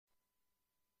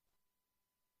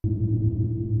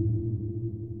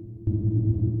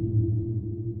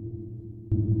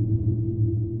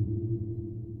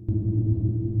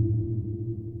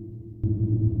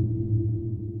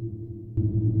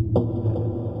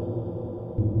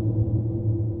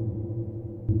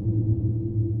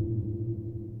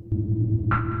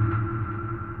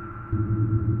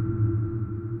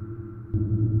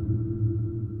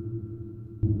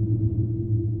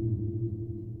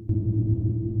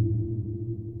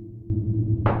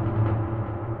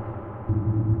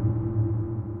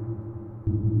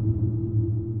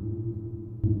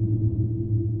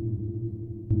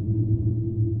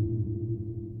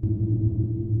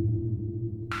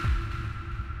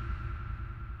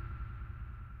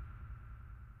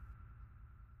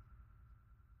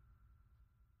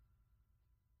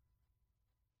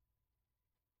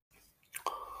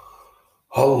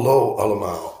Hallo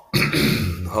allemaal.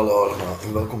 Hallo allemaal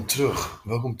en welkom terug.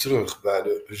 Welkom terug bij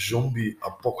de Zombie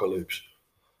Apocalypse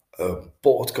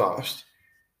podcast.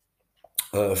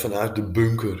 Vanuit de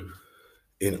bunker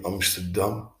in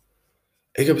Amsterdam.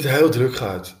 Ik heb het heel druk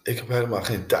gehad. Ik heb helemaal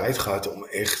geen tijd gehad om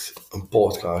echt een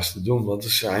podcast te doen. Want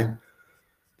er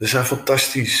zijn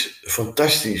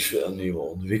fantastisch veel nieuwe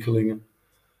ontwikkelingen.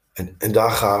 En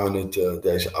daar gaan we het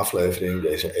deze aflevering,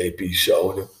 deze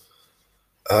episode...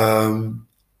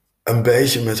 een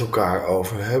beetje met elkaar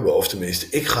over hebben. Of tenminste,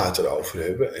 ik ga het erover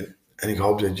hebben. En ik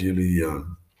hoop dat jullie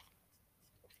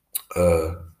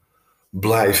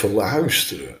blijven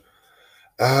luisteren.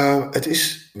 Het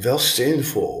is wel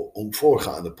zinvol om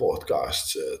voorgaande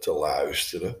podcasts te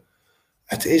luisteren.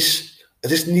 Het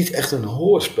is niet echt een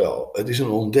hoorspel. Het is een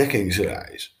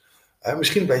ontdekkingsreis.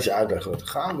 Misschien een beetje uitleggen wat er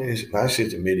gaande is. Wij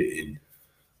zitten midden in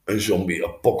een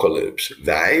zombie-apocalypse.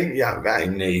 Wij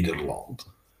Nederland.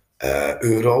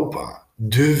 Europa,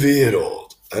 de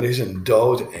wereld. Er is een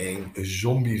doodeng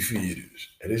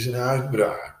zombievirus. Er is een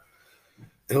uitbraak.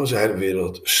 En onze hele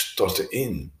wereld stortte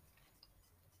in.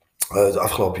 Het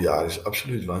afgelopen jaar is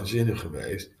absoluut waanzinnig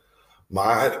geweest.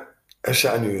 Maar er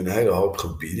zijn nu een hele hoop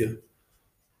gebieden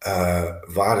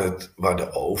waar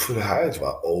de overheid,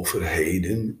 waar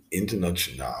overheden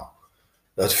internationaal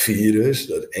dat virus,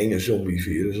 dat enge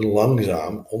zombievirus,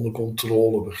 langzaam onder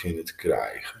controle beginnen te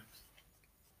krijgen.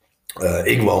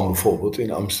 Ik woon bijvoorbeeld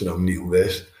in Amsterdam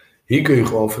Nieuw-West. Hier kun je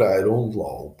gewoon vrij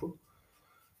rondlopen.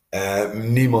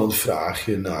 Niemand vraagt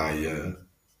je naar je.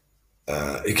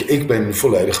 Ik ben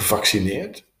volledig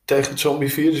gevaccineerd tegen het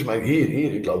zombievirus. Maar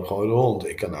hier, ik loop gewoon rond.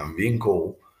 Ik kan naar een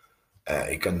winkel.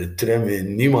 Ik kan de tram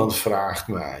in. Niemand vraagt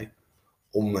mij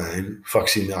om mijn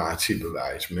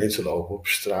vaccinatiebewijs. Mensen lopen op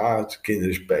straat.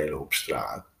 Kinderen spelen op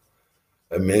straat.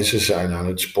 Mensen zijn aan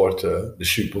het sporten. De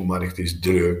supermarkt is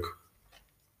druk.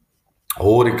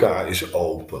 Horeca is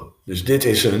open. Dus dit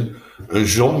is een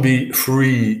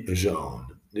zombie-free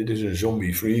zone. Dit is een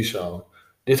zombie-free zone.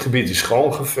 Dit gebied is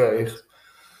schoongeveegd.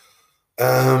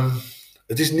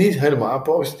 Het is niet helemaal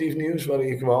positief nieuws waar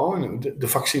ik woon. De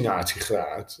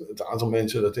vaccinatiegraad. Het aantal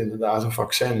mensen dat inderdaad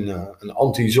een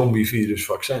anti-zombie-virus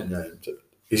vaccin neemt,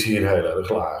 is hier heel erg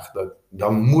laag.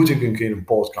 Daar moet ik een keer een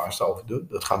podcast over doen.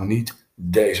 Dat gaan we niet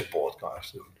deze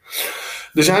podcast doen.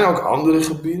 Er zijn ook andere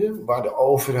gebieden waar de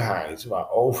overheid,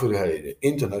 waar overheden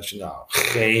internationaal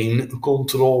geen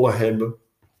controle hebben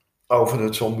over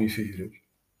het zombievirus.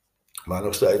 Waar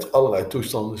nog steeds allerlei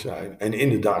toestanden zijn. En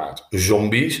inderdaad,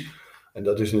 zombies. En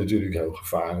dat is natuurlijk heel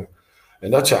gevaarlijk.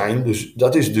 En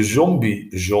dat is de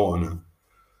zombiezone.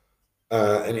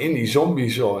 En in die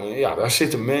zombiezone, ja, daar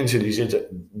zitten mensen die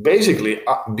zitten basically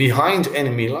behind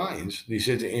enemy lines. Die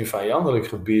zitten in vijandelijk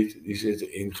gebied. Die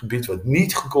zitten in gebied wat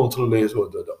niet gecontroleerd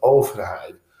wordt door de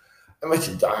overheid. En wat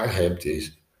je daar hebt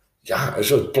is, ja, een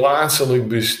soort plaatselijk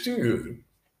bestuur.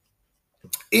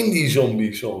 In die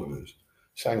zombiezones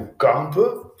zijn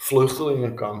kampen,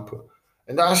 vluchtelingenkampen.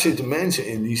 En daar zitten mensen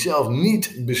in die zelf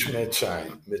niet besmet zijn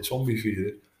met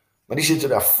zombievirus. Maar die zitten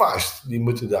daar vast. Die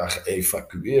moeten daar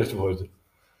geëvacueerd worden.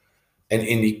 En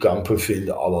in die kampen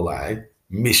vinden allerlei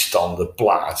misstanden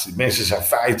plaats. Die mensen zijn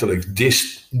feitelijk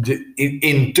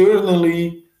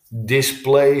internally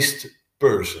displaced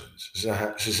persons.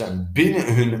 Ze zijn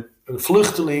binnen hun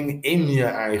vluchteling in je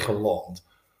eigen land.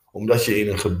 Omdat je in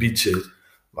een gebied zit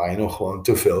waar je nog gewoon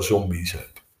te veel zombies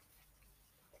hebt.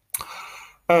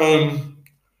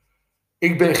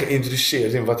 Ik ben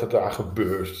geïnteresseerd in wat er daar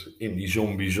gebeurt in die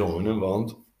zombiezone.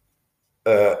 Want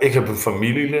ik heb een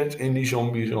familielid in die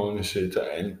zombiezone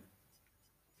zitten. En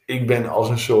ik ben als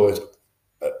een soort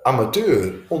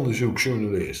amateur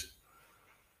onderzoeksjournalist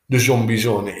de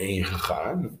zombiezone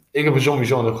ingegaan. Ik heb een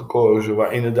zombiezone gekozen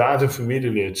waar inderdaad een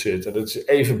familielid zit. En dat is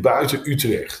even buiten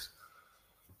Utrecht.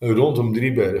 Rondom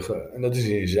Driebergen. En dat is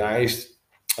in Zeist.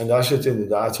 En daar zit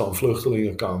inderdaad zo'n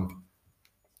vluchtelingenkamp.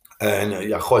 En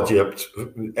ja, god,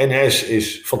 NS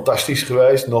is fantastisch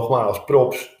geweest. Nogmaals,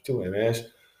 props to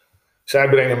NS. Zij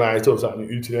brengen mij tot aan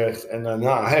Utrecht. En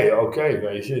daarna, oké,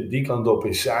 weet je, die kant op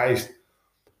is Zeist.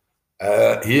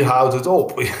 Hier houdt het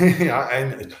op. Ja,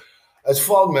 en het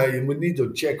valt mee, je moet niet door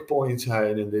checkpoints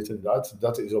heen en dit en dat.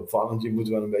 Dat is opvallend. Je moet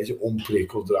wel een beetje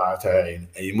omprikkeldraad heen.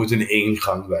 En je moet een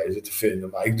ingang weten te vinden.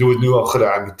 Maar ik doe het nu al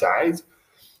geruime tijd.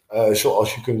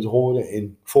 Zoals je kunt horen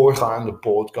in voorgaande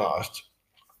podcasts.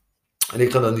 En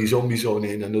ik ga dan die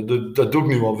zombiezone in en dat doe ik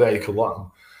nu al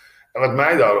wekenlang. En wat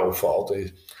mij daar opvalt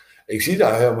is, ik zie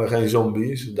daar helemaal geen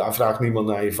zombies. Daar vraagt niemand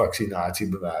naar je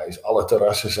vaccinatiebewijs. Alle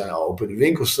terrassen zijn open, de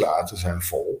winkelstraten zijn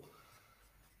vol.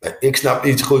 Ik snap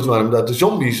niet goed waarom dat de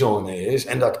zombiezone is.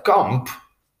 En dat kamp,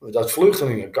 dat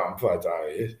vluchtelingenkamp wat daar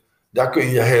is, daar kun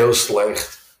je heel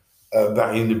slecht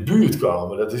bij in de buurt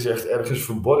komen. Dat is echt ergens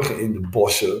verborgen in de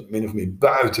bossen, min of meer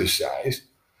buiten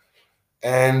Zeist.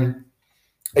 En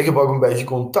ik heb ook een beetje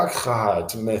contact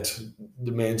gehad met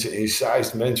de mensen in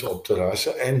Zeist, mensen op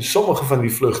terrassen. En sommige van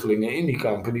die vluchtelingen in die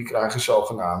kampen, die krijgen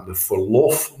zogenaamde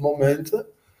verlofmomenten.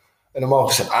 En dan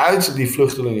mogen ze uit die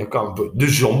vluchtelingenkampen de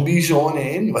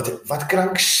zombiezone in. Wat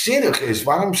krankzinnig is.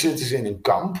 Waarom zitten ze in een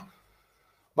kamp?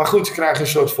 Maar goed, ze krijgen een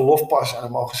soort verlofpas en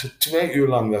dan mogen ze 2 uur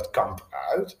lang dat kamp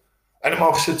uit. En dan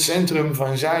mogen ze het centrum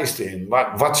van Zeist in.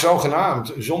 Wat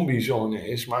zogenaamd zombiezone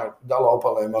is, maar daar lopen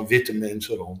alleen maar witte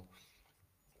mensen rond.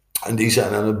 En die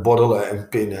zijn aan het borrelen en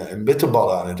pinnen en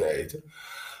bitterballen aan het eten.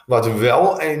 Wat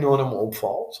wel enorm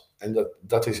opvalt, en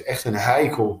dat is echt een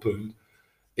heikel punt,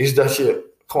 is dat je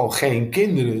gewoon geen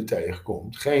kinderen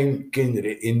tegenkomt. Geen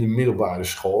kinderen in de middelbare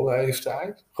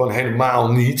schoolleeftijd. Gewoon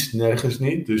helemaal niet, nergens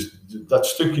niet. Dus dat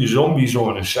stukje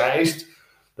zombiezone Zeist,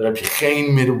 daar heb je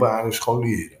geen middelbare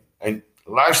scholieren. En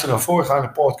luister naar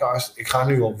voorgaande podcast, ik ga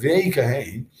nu al weken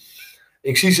heen.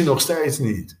 Ik zie ze nog steeds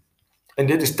niet. En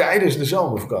dit is tijdens de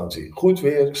zomervakantie. Goed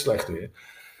weer, slecht weer.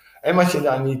 En wat je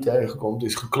daar niet tegenkomt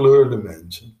is gekleurde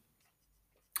mensen.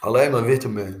 Alleen maar witte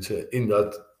mensen in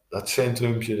dat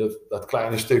centrumpje, dat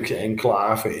kleine stukje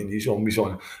enclave in die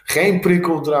zombiezone. Geen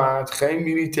prikkeldraad, geen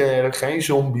militairen, geen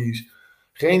zombies,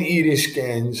 geen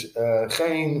iris-scans,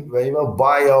 geen, weet je wel,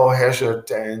 biohazard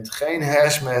tent, geen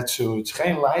hazmat suits,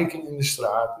 geen lijken in de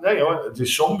straat. Nee hoor, het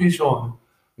is zombiezone.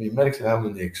 Je merkt er helemaal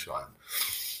niks van.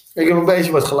 Ik heb een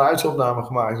beetje wat geluidsopnamen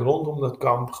gemaakt rondom dat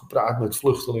kamp, gepraat met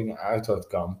vluchtelingen uit dat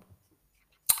kamp.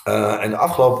 En de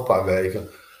afgelopen paar weken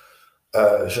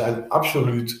zijn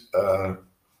absoluut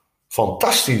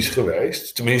fantastisch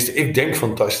geweest. Tenminste, ik denk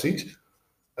fantastisch.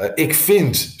 Ik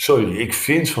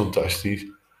vind fantastisch.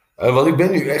 Want ik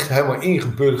ben nu echt helemaal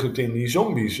ingeburgerd in die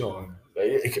zombiezone.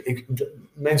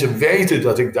 Mensen weten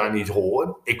dat ik daar niet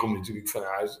hoor. Ik kom natuurlijk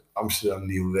vanuit Amsterdam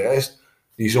Nieuw-West,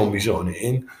 die zombiezone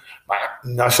in. Maar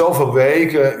na zoveel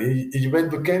weken, je bent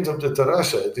bekend op de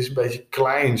terrassen. Het is een beetje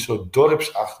klein, zo'n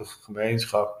dorpsachtige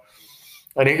gemeenschap.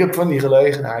 En ik heb van die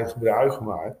gelegenheid gebruik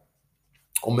gemaakt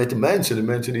om met de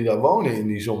mensen die daar wonen in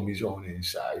die zombiezone in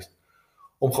Zeist,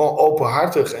 om gewoon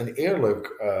openhartig en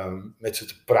eerlijk met ze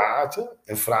te praten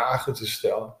en vragen te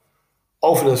stellen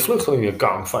over dat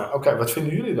vluchtelingenkamp. Van, oké, wat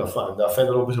vinden jullie daarvan? Daar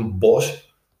verderop is een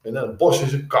bos. En het bos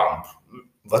is een kamp.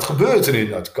 Wat gebeurt er in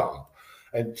dat kamp?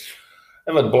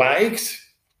 En wat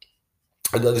blijkt,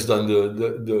 en dat is dan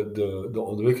de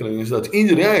ontwikkeling, is dat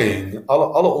iedereen,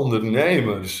 alle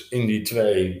ondernemers in die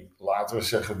twee, laten we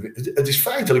zeggen, het is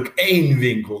feitelijk één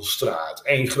winkelstraat,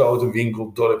 één grote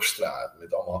winkeldorpstraat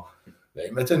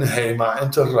met een HEMA en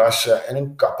terrassen en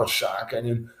een kapperszaak.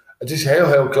 Het is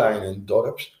heel klein en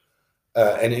dorps.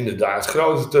 En inderdaad,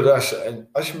 grote terrassen. En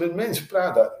als je met mensen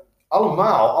praat,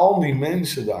 al die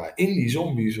mensen daar in die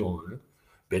zombiezone,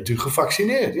 bent u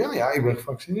gevaccineerd? Ja, ik ben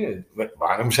gevaccineerd.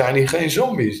 Waarom zijn hier geen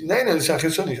zombies? Nee, er zijn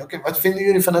geen zombies. Oké, wat vinden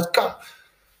jullie van het kamp?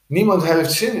 Niemand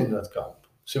heeft zin in dat kamp.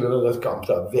 Ze willen dat kamp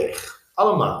daar weg.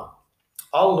 Allemaal.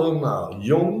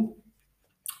 Jong,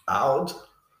 oud,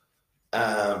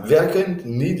 werkend,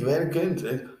 niet werkend.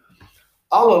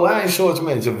 Allerlei soorten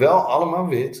mensen. Wel allemaal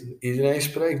wit. Iedereen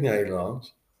spreekt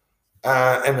Nederlands.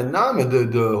 En met name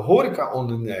de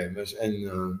horeca-ondernemers en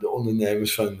de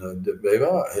ondernemers van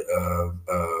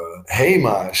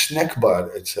HEMA, snackbar,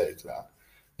 etc.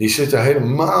 Die zitten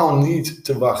helemaal niet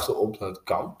te wachten op dat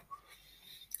kamp.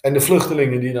 En de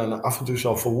vluchtelingen die dan af en toe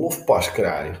zo'n verlofpas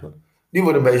krijgen, die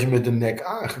worden een beetje met de nek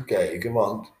aangekeken.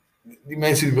 Want die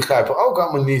mensen die begrijpen ook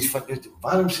allemaal niet van,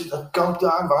 waarom zit dat kamp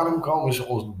daar? Waarom komen ze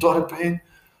ons dorp in?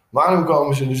 Waarom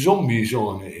komen ze de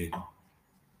zombiezone in?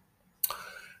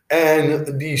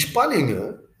 En die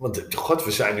spanningen, want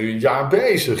we zijn nu een jaar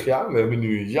bezig, ja. We hebben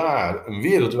nu een jaar een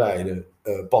wereldwijde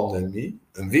pandemie,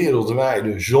 een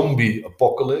wereldwijde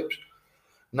zombie-apocalypse.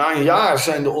 Na een jaar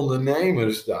zijn de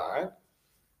ondernemers daar,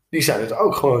 die zijn het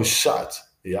ook gewoon zat.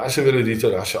 Ja, ze willen die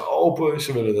terrassen open,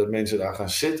 ze willen dat mensen daar gaan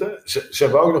zitten. Ze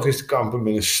hebben ook nog eens te kampen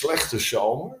met een slechte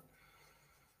zomer.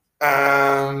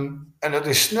 En dat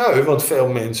is sneu, want veel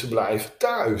mensen blijven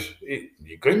thuis.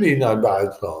 Je kunt niet naar het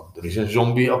buitenland. Er is een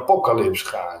zombie-apocalypse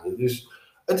gaande. Dus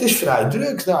het is vrij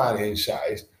druk daar in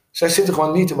Zeist. Zij zitten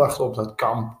gewoon niet te wachten op dat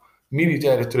kamp.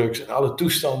 militaire trucks en alle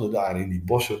toestanden daar in die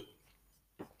bossen.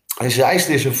 En Zeist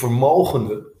is een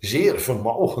vermogende, zeer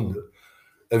vermogende,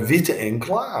 een witte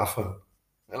enclave.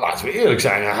 En laten we eerlijk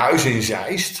zijn, een huis in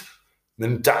Zeist, met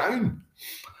een tuin.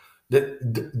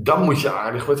 Dan moet je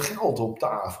aardig wat geld op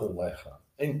tafel leggen.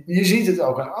 En je ziet het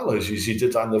ook aan alles. Je ziet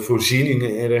het aan de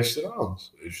voorzieningen in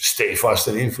restaurants. Dus stevast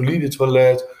een invalide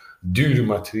toilet, dure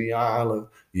materialen.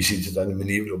 Je ziet het aan de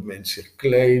manier waarop mensen zich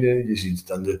kleden. Je ziet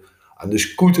het aan de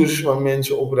scooters waar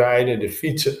mensen op rijden, de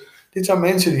fietsen. Dit zijn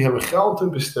mensen die hebben geld te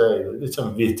besteden. Dit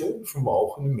zijn witte,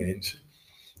 vermogende mensen.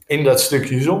 In dat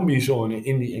stukje zombiezone,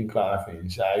 in die enclave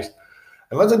in Zeist.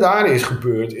 En wat er daar is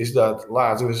gebeurd, is dat,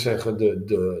 laten we zeggen,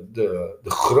 de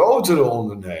grotere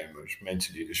ondernemers,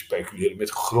 mensen die dus speculeren met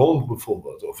grond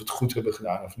bijvoorbeeld, of het goed hebben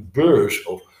gedaan of de beurs,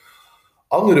 of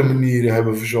andere manieren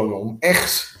hebben verzonnen om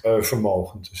echt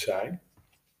vermogend te zijn,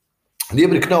 die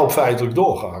hebben de knoop feitelijk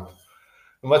doorgehakt.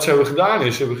 En wat ze hebben gedaan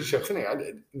is, ze hebben gezegd van, nou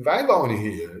ja, wij wonen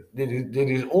hier, dit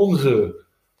is onze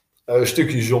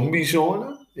stukje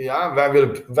zombiezone. Ja,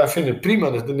 wij vinden het prima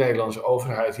dat de Nederlandse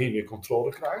overheid hier weer controle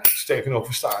krijgt. Steken nog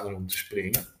verstaan om te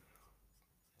springen.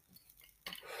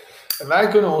 En wij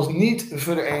kunnen ons niet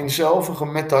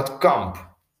vereenzelvigen met dat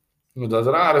kamp. Met dat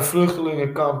rare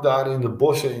vluchtelingenkamp daar in de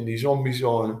bossen, in die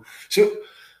zombiezone.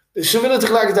 Ze willen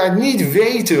tegelijkertijd niet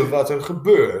weten wat er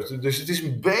gebeurt. Dus het is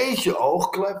een beetje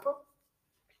oogkleppen.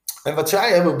 En wat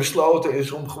zij hebben besloten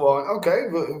is om gewoon, oké,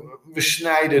 we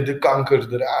snijden de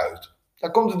kanker eruit.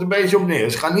 Daar komt het een beetje op neer.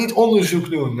 Ze gaan niet onderzoek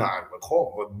doen naar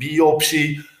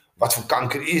biopsie. Wat voor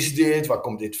kanker is dit? Waar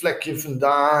komt dit vlekje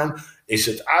vandaan? Is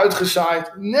het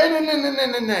uitgezaaid?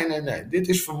 Nee. Dit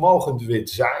is vermogend wit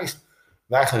Zeist.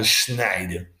 Wij gaan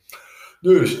snijden.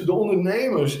 Dus de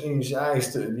ondernemers in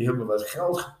Zeist, die hebben wat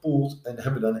geld gepoeld en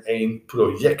hebben dan één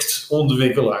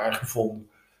projectontwikkelaar gevonden.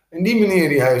 En die meneer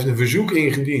die heeft een verzoek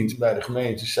ingediend bij de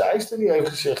gemeente Zeist en die heeft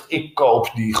gezegd, ik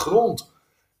koop die grond.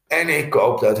 En ik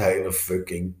koop dat hele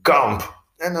fucking kamp.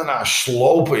 En daarna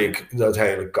sloop ik dat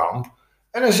hele kamp.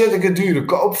 En dan zet ik er dure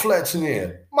koopflats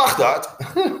neer. Mag dat?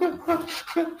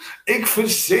 Ik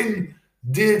verzin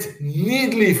dit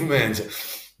niet, lieve mensen.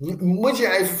 Moet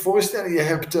je even voorstellen, je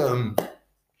hebt...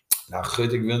 nou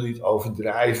gut, ik wil niet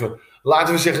overdrijven.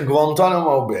 Laten we zeggen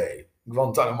Guantanamo Bay.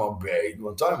 Guantanamo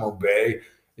Bay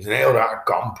is een heel raar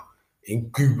kamp in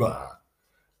Cuba.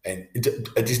 En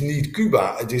het is niet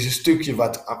Cuba, het is een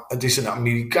stukje het is een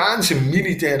Amerikaanse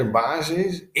militaire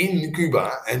basis in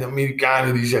Cuba. En de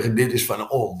Amerikanen die zeggen, dit is van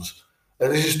ons.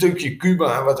 Dat is een stukje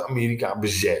Cuba wat Amerika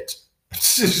bezet.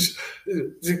 Het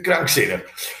is krankzinnig.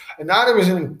 En daar hebben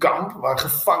ze een kamp waar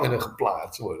gevangenen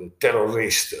geplaatst worden,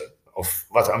 terroristen. Of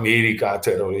wat Amerika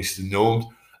terroristen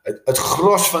noemt. Het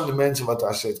gros van de mensen wat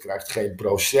daar zit krijgt geen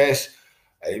proces.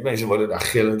 Mensen worden daar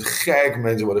gillend gek,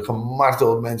 mensen worden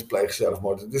gemarteld, mensen plegen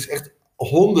zelfmoord. Het is echt 100%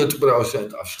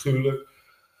 afschuwelijk.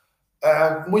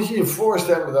 Moet je je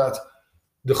voorstellen dat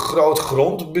de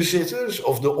grootgrondbezitters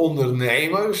of de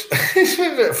ondernemers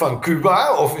van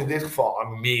Cuba, of in dit geval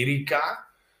Amerika,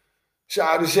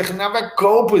 zouden zeggen, nou wij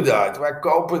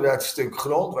kopen dat stuk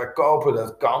grond, wij kopen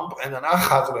dat kamp en daarna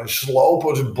gaat er een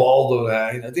slopersbal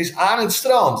doorheen. Het is aan het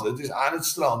strand,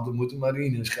 er moeten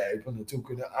marineschepen naartoe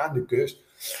kunnen aan de kust.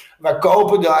 Wij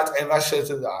kopen dat en wij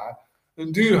zetten daar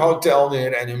een duur hotel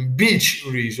neer en een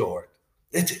beach resort.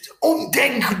 Het is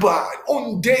ondenkbaar.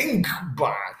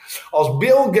 Als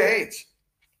Bill Gates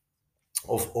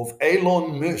of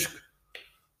Elon Musk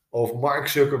of Mark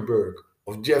Zuckerberg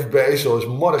of Jeff Bezos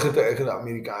morgen tegen de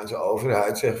Amerikaanse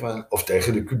overheid zegt van, of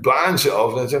tegen de Cubaanse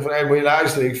overheid zegt van, hé, moet je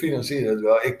luisteren, ik financier dat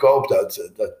wel. Ik koop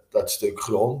dat stuk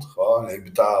grond, gewoon, ik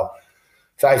betaal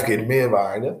 5 keer de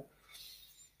meerwaarde.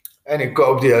 En ik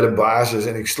koop die hele basis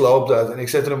en ik sloop dat en ik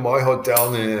zet er een mooi hotel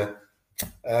neer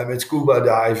met scuba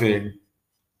diving.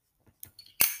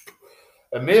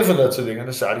 En meer van dat soort dingen,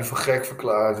 dan zou hij voor gek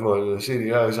verklaard worden.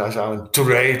 Serieus, hij zou een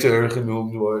traitor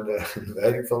genoemd worden.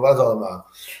 Weet ik van wat allemaal.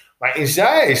 Maar in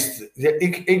Zeist,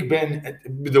 ik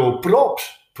bedoel,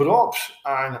 props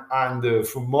aan de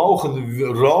vermogende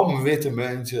roomwitte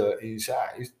mensen in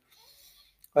Zeist.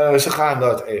 Ze gaan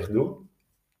dat echt doen.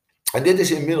 En dit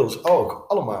is inmiddels ook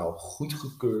allemaal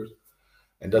goedgekeurd.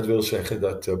 En dat wil zeggen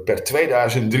dat per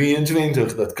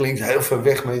 2023, dat klinkt heel ver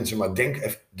weg mensen, maar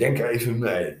denk even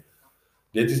mee.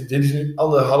 Dit is nu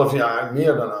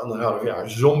meer dan 1,5 jaar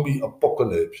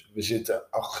zombie-apocalypse. We zitten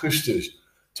augustus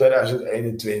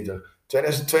 2021.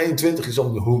 2022 is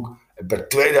om de hoek. En per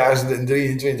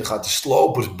 2023 gaat de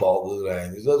slopersbal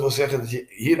erheen. Dus dat wil zeggen dat je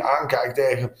hier aankijkt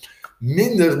tegen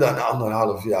minder dan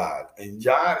 1,5 jaar. 1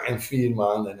 jaar en 4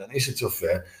 maanden en dan is het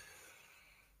zover.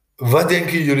 Wat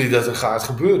denken jullie dat er gaat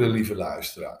gebeuren, lieve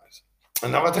luisteraars?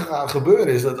 En nou wat er gaat gebeuren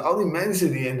is dat al die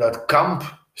mensen die in dat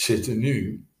kamp zitten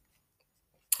nu,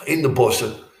 in de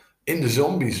bossen, in de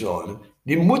zombiezone,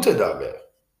 die moeten daar weg.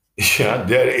 Ja,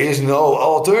 there is no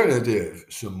alternative.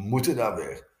 Ze moeten daar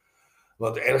weg.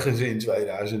 Want ergens in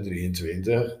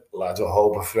 2023, laten we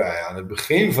hopen vrij aan het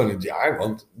begin van het jaar,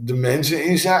 want de mensen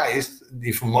in Zeist,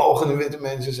 die vermogende witte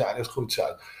mensen zijn het goed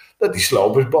zat, dat die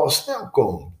slopersbal snel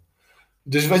komt.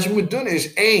 Dus wat je moet doen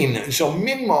is zo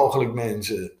min mogelijk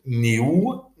mensen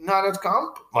nieuw naar het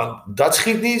kamp, want dat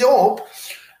schiet niet op.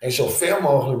 En zoveel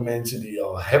mogelijk mensen die je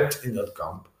al hebt in dat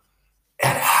kamp,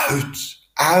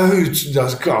 uit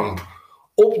dat kamp,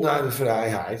 op naar de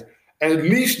vrijheid. En het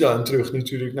liefst dan terug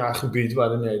natuurlijk naar een gebied waar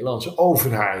de Nederlandse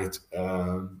overheid,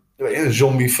 een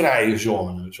zombievrije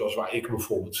zone, zoals waar ik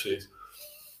bijvoorbeeld zit,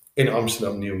 in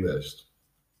Amsterdam Nieuw-West.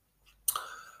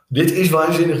 Dit is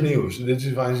waanzinnig nieuws.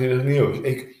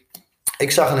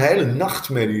 Ik zag een hele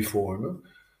nachtmerrie voor me,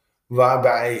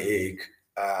 waarbij ik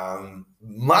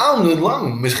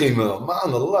misschien wel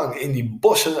maandenlang in die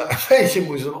bossen daar een beetje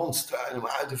moest rondstruinen om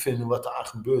uit te vinden wat daar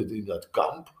gebeurt in dat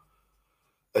kamp.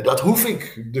 Dat hoef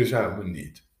ik dus helemaal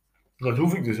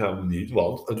niet.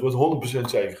 Want het wordt 100%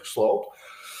 zeker gesloopt.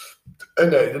 En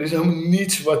nee, er is helemaal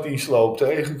niets wat die sloop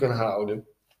tegen kan houden.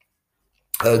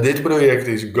 Dit project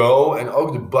is go en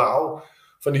ook de bouw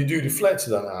van die dure flats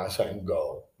daarna zijn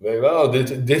go. Weet je wel,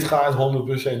 dit gaat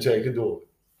 100% zeker door.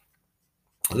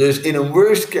 Dus in een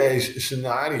worst case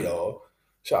scenario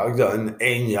zou ik dan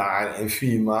 1 jaar en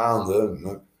 4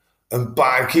 maanden een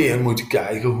paar keer moeten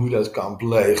kijken hoe dat kamp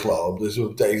leegloopt. Dus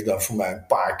dat betekent dat voor mij een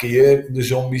paar keer de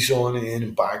zombiezone in,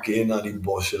 een paar keer naar die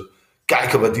bossen.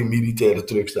 Kijken wat die militaire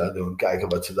trucks daar doen, kijken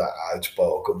wat ze daar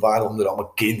uitspoken. Waarom er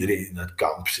allemaal kinderen in dat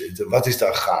kamp zitten, wat is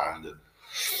daar gaande.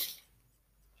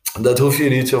 Dat hoef je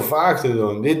niet zo vaak te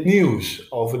doen. Dit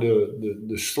nieuws over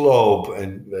de sloop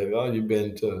en weet je wel, je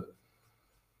bent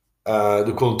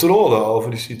de controle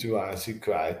over de situatie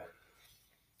kwijt.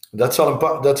 Dat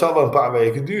zal wel een paar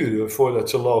weken duren voordat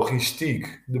ze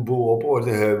logistiek de boel op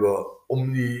orde hebben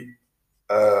om die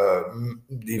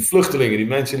vluchtelingen, die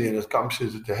mensen die in het kamp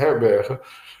zitten, te herbergen.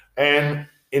 En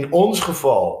in ons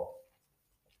geval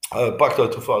pakt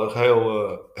dat toevallig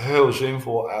heel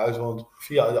zinvol uit, want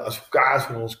via de advocaat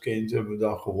van ons kind hebben we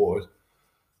dan gehoord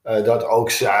dat ook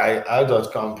zij uit dat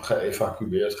kamp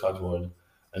geëvacueerd gaat worden.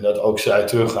 En dat ook zij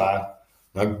teruggaan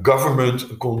naar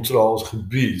government-controlled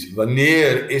gebied.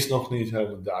 Wanneer is nog niet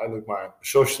helemaal duidelijk, maar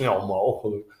zo snel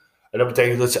mogelijk. En dat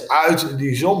betekent dat ze uit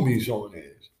die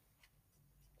zombiezone is.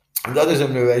 En dat is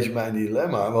een beetje mijn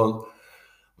dilemma, want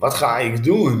wat ga ik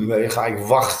doen? Ga ik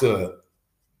wachten?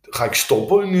 Ga ik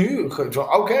stoppen nu?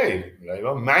 Oké,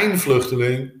 mijn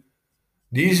vluchteling,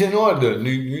 die is in orde.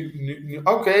 Nu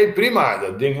oké, prima,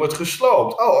 dat ding wordt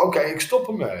gesloopt. Oké, ik stop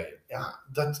ermee. Ja,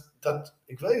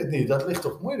 ik weet het niet. Dat ligt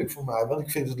toch moeilijk voor mij, want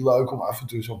ik vind het leuk om af en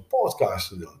toe zo'n podcast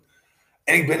te doen.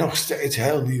 En ik ben nog steeds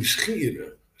heel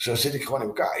nieuwsgierig. Zo zit ik gewoon in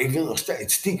elkaar. Ik wil nog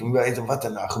steeds stiekem weten wat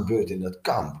er nou gebeurt in dat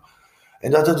kamp.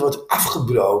 En dat het wordt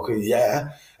afgebroken,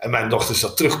 ja. En mijn dochter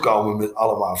zal terugkomen met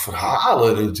allemaal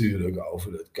verhalen natuurlijk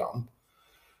over het kamp.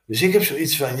 Dus ik heb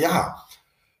zoiets van, ja,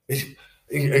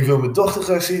 ik wil mijn dochter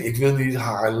gaan zien. Ik wil niet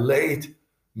haar leed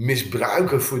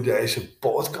misbruiken voor deze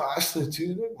podcast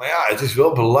natuurlijk. Maar ja, het is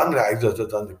wel belangrijk dat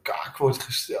het aan de kaak wordt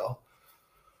gesteld.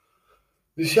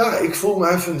 Dus ja, ik voel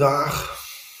mij vandaag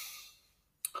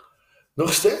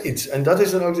nog steeds. En dat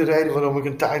is dan ook de reden waarom ik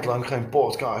een tijd lang geen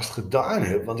podcast gedaan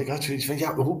heb. Want ik had zoiets van,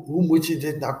 ja, hoe moet je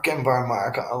dit nou kenbaar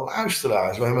maken aan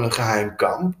luisteraars? We hebben een geheim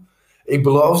kamp. Ik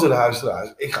beloof de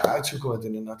luisteraars, ik ga uitzoeken wat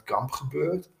in dat kamp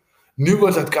gebeurt. Nu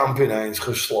wordt dat kamp ineens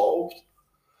gesloopt.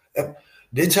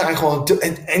 Dit zijn gewoon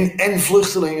en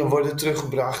vluchtelingen worden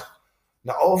teruggebracht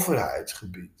naar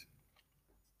overheidsgebied.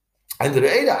 En de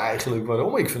reden eigenlijk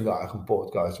waarom ik vandaag een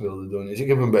podcast wilde doen is, ik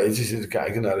heb een beetje zitten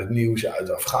kijken naar het nieuws uit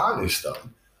Afghanistan.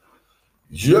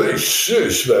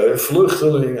 Jezus,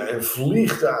 vluchtelingen en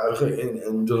vliegtuigen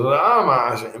en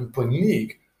drama's en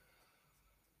paniek.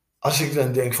 Als ik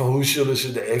dan denk van hoe zullen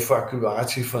ze de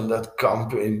evacuatie van dat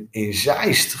kamp in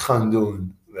Zeist gaan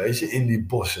doen, weet je, in die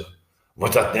bossen.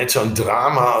 Wordt dat net zo'n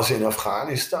drama als in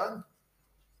Afghanistan?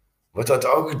 Wordt dat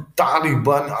ook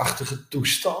Taliban-achtige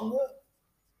toestanden?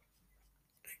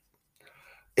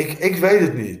 Ik weet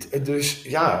het niet. Dus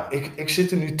ja, ik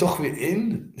zit er nu toch weer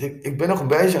in. Ik ben nog een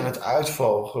beetje aan het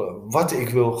uitvogelen wat ik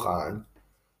wil gaan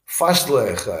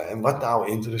vastleggen. En wat nou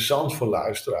interessant voor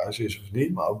luisteraars is of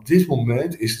niet. Maar op dit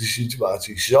moment is de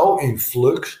situatie zo in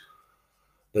flux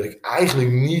dat ik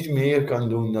eigenlijk niet meer kan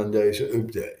doen dan deze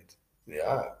update.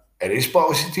 Ja, er is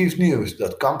positief nieuws.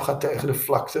 Dat kamp gaat tegen de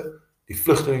vlakte. Die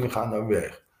vluchtelingen gaan daar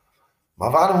weg.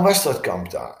 Maar waarom was dat kamp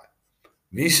daar?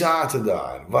 Wie zaten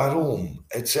daar? Waarom?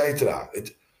 Etcetera.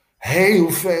 Heel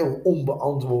veel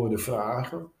onbeantwoorde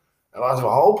vragen. En laten we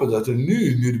hopen dat er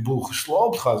nu de boel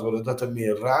gesloopt gaat worden, dat er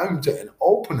meer ruimte en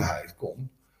openheid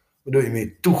komt. Waardoor je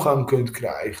meer toegang kunt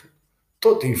krijgen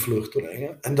tot die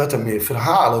vluchtelingen. En dat er meer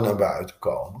verhalen naar buiten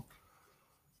komen.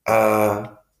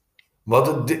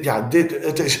 Want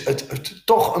het is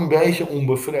toch een beetje een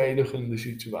onbevredigende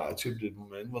situatie op dit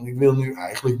moment. Want ik wil nu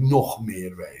eigenlijk nog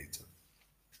meer weten.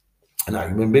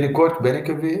 Nou, binnenkort ben ik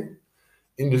er weer.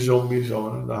 In de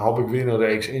zombiezone. Dan hoop ik weer een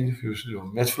reeks interviews te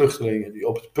doen met vluchtelingen die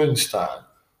op het punt staan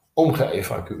om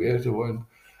geëvacueerd te worden.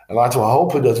 En laten we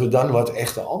hopen dat we dan wat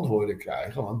echte antwoorden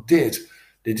krijgen. Want dit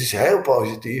is heel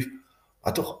positief,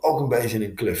 maar toch ook een beetje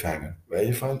een cliffhanger. Weet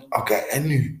je, van oké, en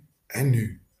nu? En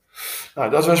nu? Nou,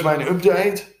 dat was mijn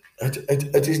update.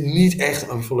 Het is niet echt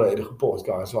een volledige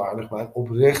podcast waardig, maar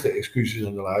oprechte excuses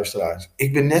aan de luisteraars.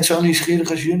 Ik ben net zo nieuwsgierig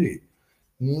als jullie.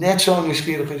 Net zo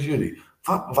nieuwsgierig als jullie.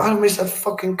 Waarom is dat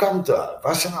fucking kamp daar?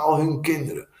 Waar zijn al hun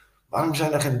kinderen? Waarom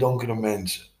zijn er geen donkere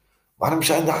mensen? Waarom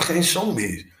zijn daar geen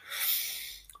zombies?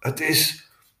 Het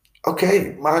is...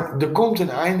 Oké, maar er komt een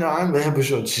einde aan. We hebben een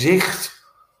soort zicht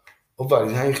op waar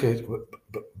het heen gaat.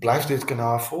 Blijf dit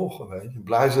kanaal volgen, weet je.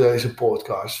 Blijf deze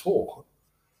podcast volgen.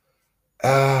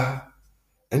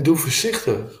 En doe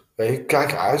voorzichtig. Weet je.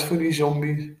 Kijk uit voor die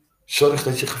zombies. Zorg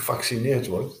dat je gevaccineerd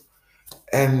wordt.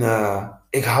 En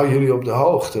ik hou jullie op de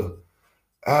hoogte.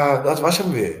 Dat was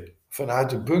hem weer. Vanuit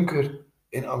de bunker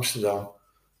in Amsterdam.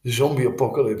 De Zombie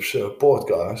Apocalypse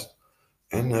podcast.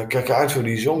 En kijk uit voor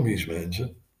die zombies,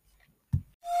 mensen.